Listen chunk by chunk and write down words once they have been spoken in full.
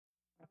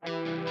Hi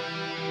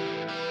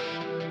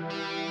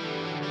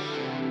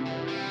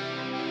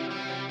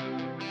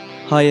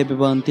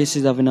everyone, this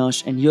is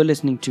Avinash and you're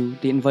listening to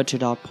the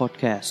Inverted Art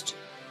podcast.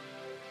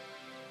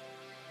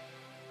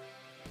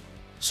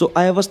 So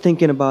I was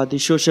thinking about the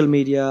social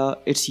media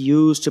it's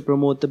used to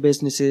promote the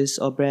businesses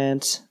or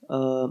brands.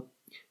 Do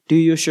you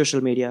use social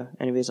media?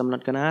 Anyways, I'm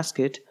not gonna ask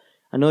it.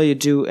 I know you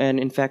do,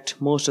 and in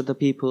fact, most of the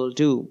people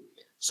do.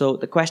 So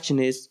the question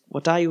is,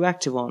 what are you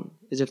active on?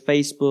 Is it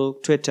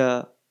Facebook,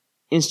 Twitter,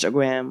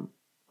 Instagram,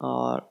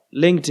 or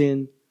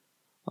LinkedIn,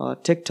 or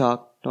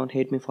TikTok? Don't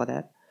hate me for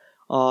that.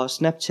 Or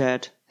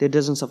Snapchat? There are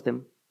dozens of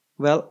them.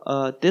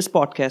 Well, this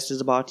podcast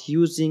is about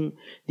using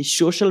the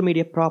social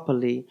media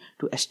properly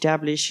to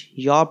establish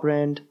your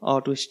brand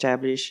or to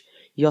establish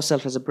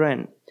yourself as a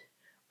brand.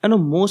 I know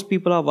most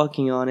people are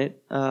working on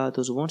it,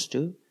 those who want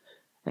to,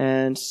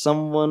 and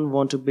someone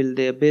want to build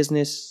their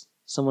business,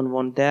 someone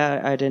want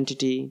their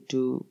identity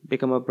to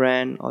become a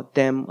brand or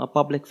them a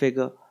public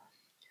figure,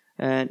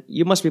 and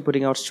you must be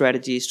putting out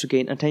strategies to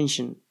gain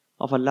attention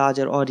of a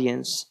larger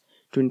audience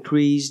to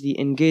increase the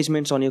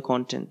engagements on your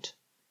content.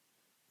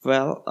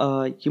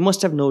 Well, you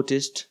must have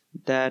noticed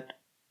that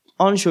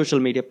on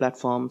social media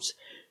platforms,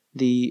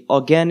 the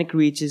organic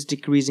reach is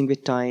decreasing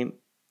with time.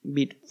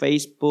 Be it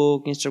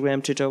Facebook,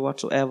 Instagram, Twitter,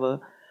 whatsoever,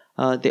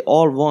 they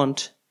all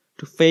want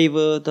to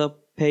favor the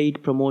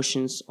paid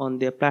promotions on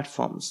their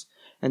platforms,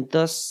 and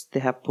thus they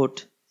have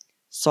put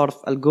sort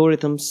of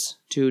algorithms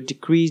to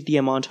decrease the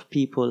amount of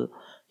people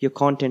your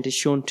content is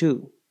shown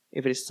to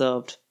if it is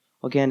served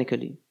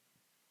organically.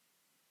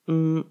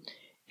 Mm,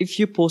 if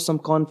you post some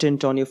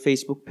content on your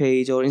Facebook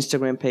page or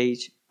Instagram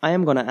page, I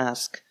am gonna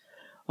ask,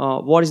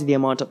 what is the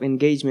amount of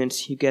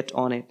engagements you get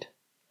on it?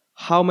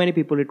 How many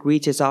people it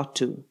reaches out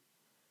to?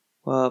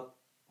 Uh,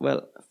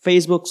 well,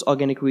 Facebook's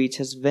organic reach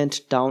has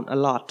went down a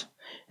lot,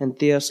 and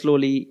they are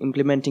slowly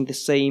implementing the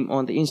same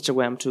on the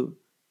Instagram too.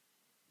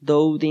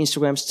 Though the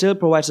Instagram still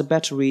provides a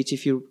better reach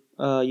if you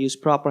use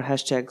proper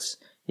hashtags.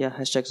 Yeah,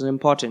 hashtags are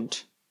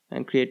important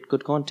and create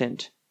good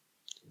content.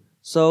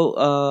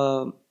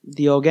 So,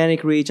 the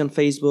organic reach on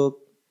Facebook,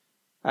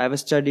 I've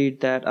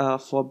studied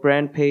that for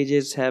brand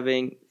pages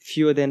having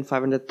fewer than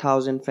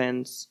 500,000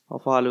 fans or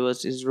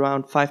followers is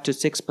around 5 to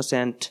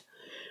 6%,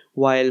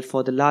 while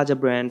for the larger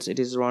brands it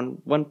is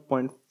around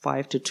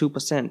 1.5 to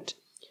 2%.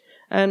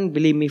 And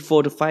believe me,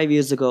 4 to 5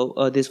 years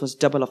ago, this was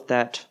double of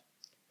that.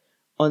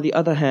 On the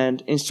other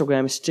hand,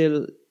 Instagram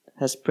still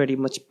has pretty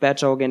much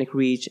better organic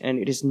reach, and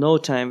it is no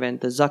time when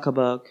the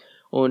Zuckerberg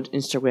owned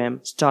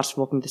Instagram starts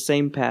walking the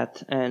same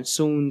path, and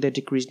soon they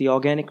decrease the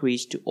organic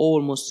reach to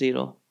almost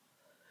zero.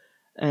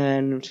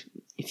 And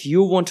if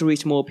you want to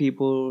reach more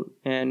people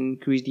and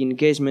increase the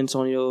engagements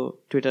on your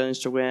Twitter,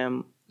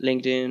 Instagram,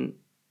 LinkedIn,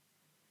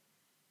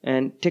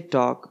 and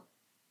TikTok,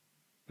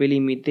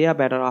 believe me, they are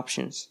better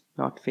options,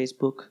 not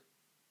Facebook,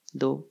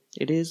 though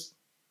it is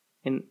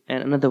in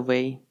another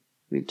way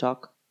we'll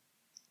talk.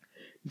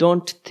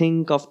 Don't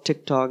think of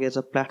TikTok as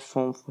a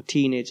platform for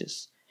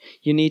teenagers.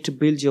 You need to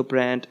build your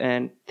brand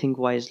and think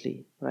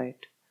wisely,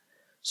 right?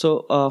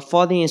 So,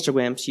 for the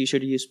Instagrams, you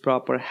should use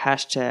proper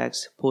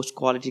hashtags, post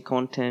quality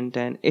content,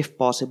 and if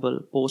possible,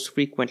 post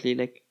frequently,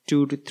 like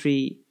 2 to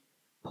 3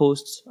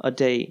 posts a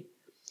day.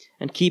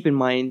 And keep in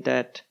mind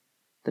that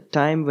the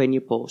time when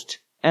you post,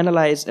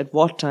 analyze at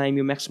what time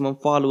your maximum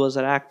followers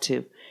are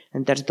active,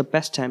 and that is the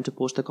best time to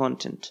post the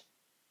content.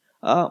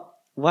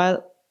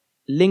 While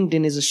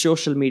LinkedIn is a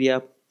social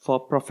media for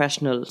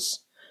professionals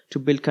to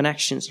build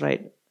connections,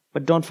 right?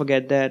 But don't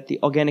forget that the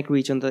organic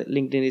reach on the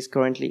LinkedIn is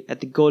currently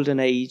at the golden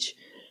age.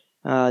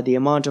 The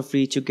amount of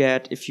reach you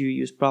get if you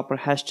use proper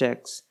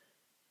hashtags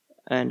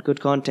and good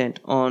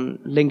content on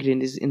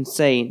LinkedIn is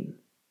insane.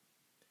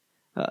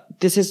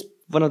 This is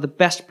one of the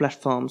best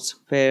platforms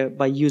where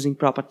by using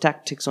proper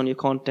tactics on your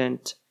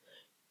content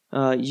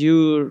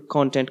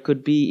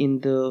could be in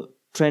the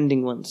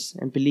trending ones.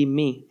 And believe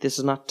me, this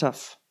is not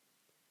tough.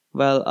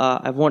 Well,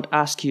 I won't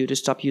ask you to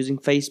stop using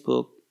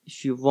Facebook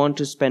if you want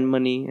to spend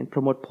money and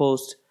promote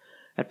posts.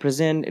 At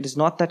present, it is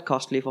not that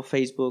costly for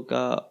Facebook.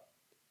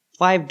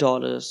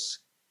 $5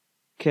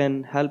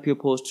 can help your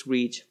post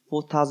reach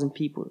 4,000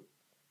 people.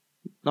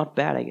 Not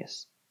bad, I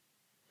guess.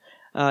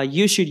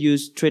 You should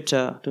use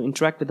Twitter to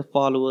interact with the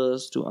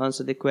followers, to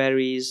answer their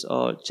queries,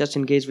 or just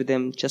engage with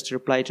them, just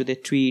reply to their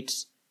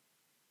tweets.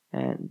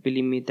 And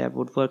believe me, that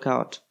would work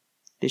out.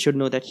 They should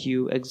know that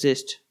you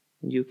exist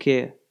and you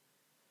care.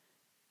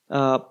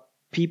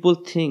 People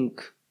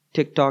think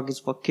TikTok is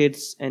for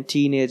kids and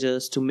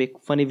teenagers to make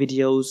funny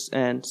videos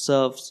and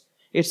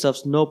it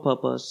serves no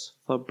purpose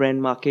for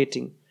brand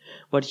marketing.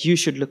 But you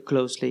should look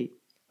closely.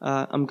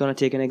 I'm gonna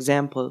take an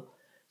example.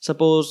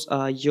 Suppose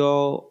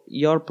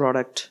your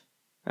product,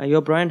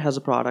 your brand has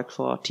a product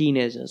for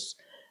teenagers.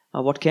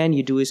 What can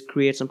you do is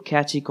create some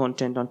catchy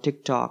content on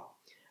TikTok.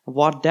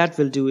 What that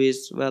will do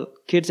is, well,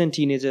 kids and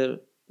teenagers,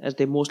 as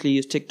they mostly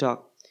use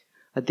TikTok,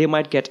 they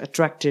might get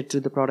attracted to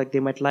the product,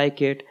 they might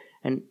like it,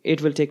 and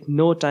it will take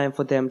no time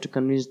for them to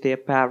convince their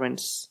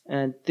parents.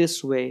 And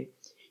this way,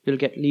 you'll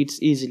get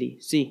leads easily.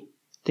 See,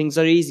 things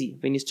are easy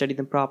when you study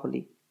them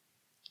properly.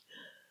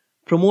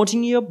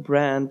 Promoting your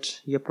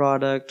brand, your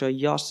product, or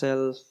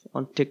yourself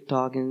on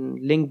TikTok and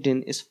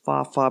LinkedIn is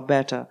far, far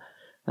better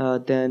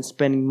than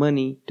spending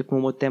money to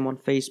promote them on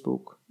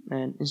Facebook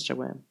and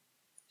Instagram.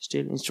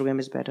 Still, Instagram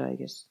is better, I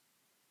guess.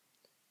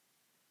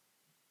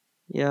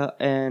 Yeah,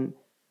 and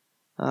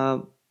uh,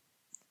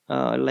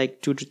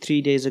 like 2 to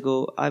 3 days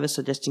ago, I was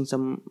suggesting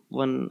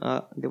someone.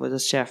 There was a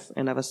chef,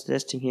 and I was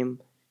suggesting him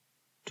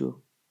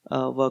to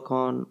work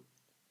on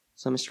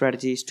some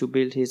strategies to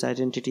build his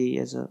identity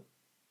as a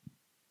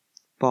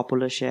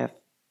popular chef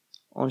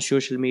on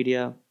social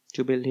media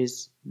to build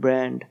his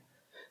brand.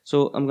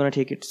 So I'm gonna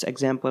take its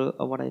example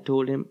of what I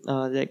told him.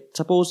 Like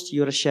suppose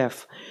you're a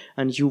chef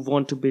and you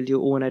want to build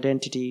your own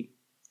identity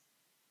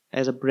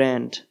as a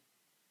brand.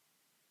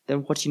 Then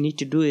what you need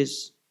to do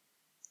is,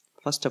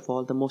 first of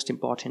all, the most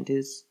important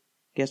is,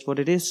 guess what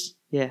it is?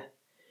 Yeah,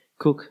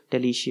 cook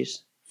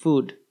delicious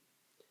food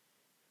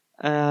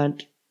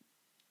and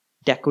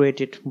decorate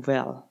it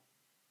well.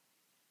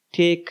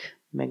 Take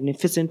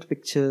magnificent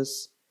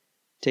pictures,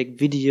 take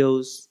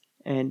videos,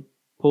 and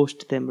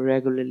post them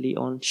regularly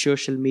on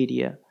social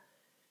media.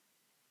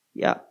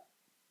 Yeah,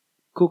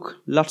 cook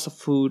lots of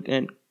food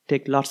and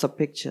take lots of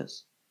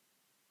pictures.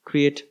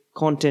 Create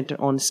content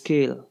on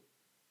scale.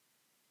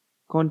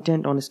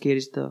 Content on scale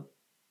is the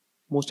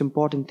most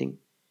important thing.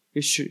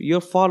 Your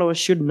followers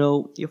should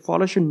know. Your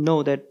followers should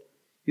know that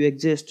you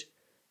exist.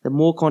 The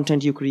more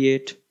content you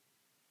create,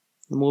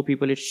 the more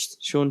people it's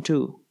shown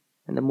to,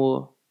 and the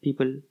more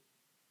people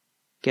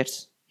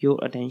gets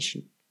your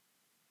attention.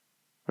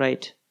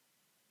 Right?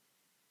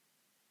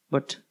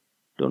 But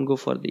don't go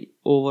for the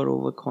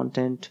over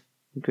content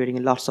and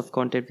creating lots of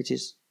content which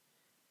is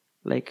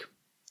like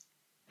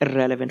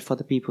irrelevant for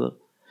the people.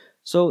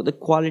 So the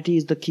quality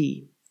is the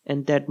key,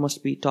 and that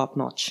must be top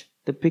notch.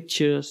 The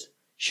pictures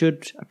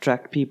should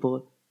attract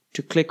people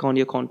to click on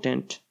your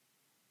content.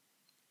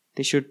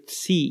 They should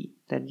see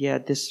that, yeah,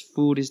 this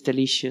food is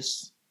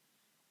delicious.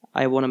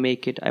 I want to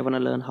make it. I want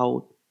to learn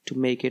how to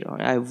make it. Or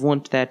I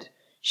want that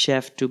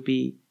chef to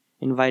be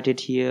invited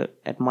here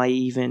at my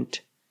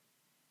event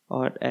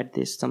or at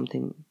this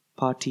something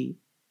party,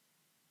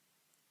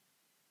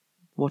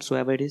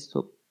 whatsoever it is.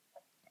 So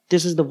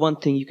this is the one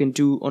thing you can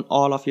do on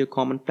all of your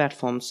common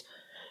platforms.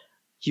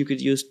 You could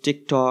use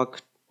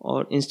TikTok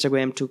or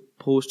Instagram to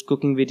post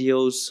cooking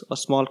videos or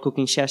small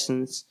cooking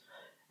sessions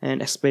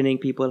and explaining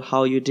people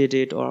how you did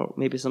it, or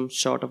maybe some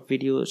short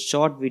videos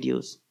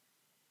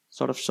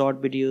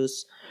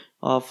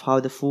of how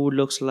the food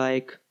looks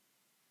like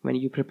when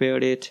you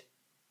prepared it,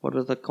 what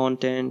was the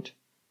content.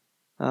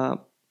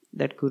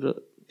 That could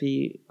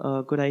be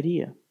a good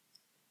idea,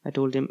 I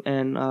told him.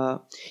 And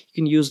you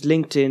can use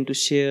LinkedIn to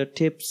share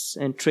tips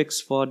and tricks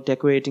for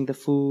decorating the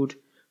food,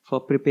 for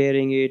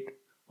preparing it,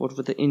 what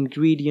were the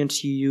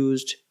ingredients you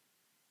used,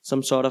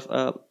 some sort of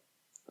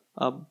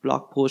a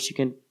blog post you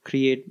can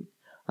create,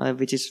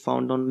 which is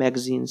found on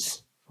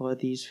magazines for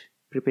these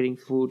preparing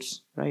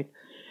foods, right?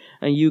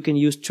 And you can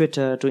use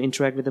Twitter to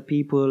interact with the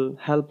people,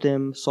 help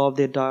them solve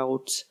their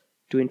doubts,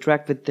 to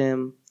interact with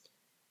them,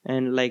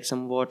 and like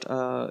somewhat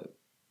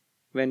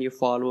when your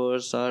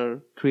followers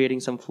are creating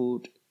some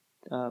food,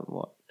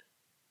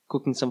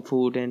 cooking some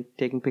food and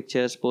taking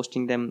pictures,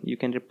 posting them, you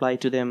can reply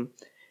to them,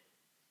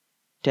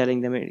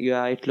 telling them,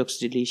 yeah, it looks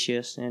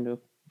delicious, and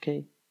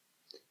okay,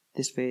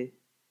 this way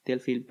they'll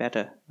feel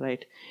better,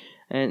 right?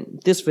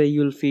 And this way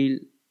you'll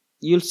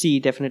see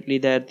definitely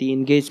that the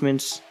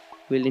engagements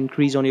will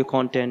increase on your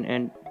content,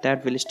 and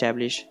that will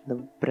establish the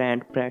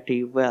brand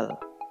pretty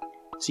well.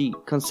 See,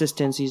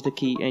 consistency is the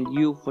key, and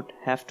you would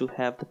have to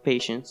have the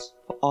patience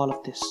for all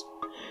of this.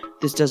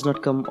 This does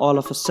not come all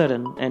of a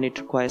sudden, and it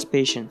requires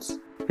patience.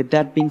 With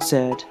that being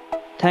said,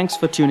 thanks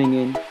for tuning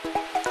in.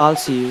 I'll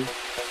see you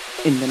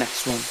in the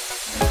next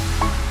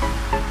one.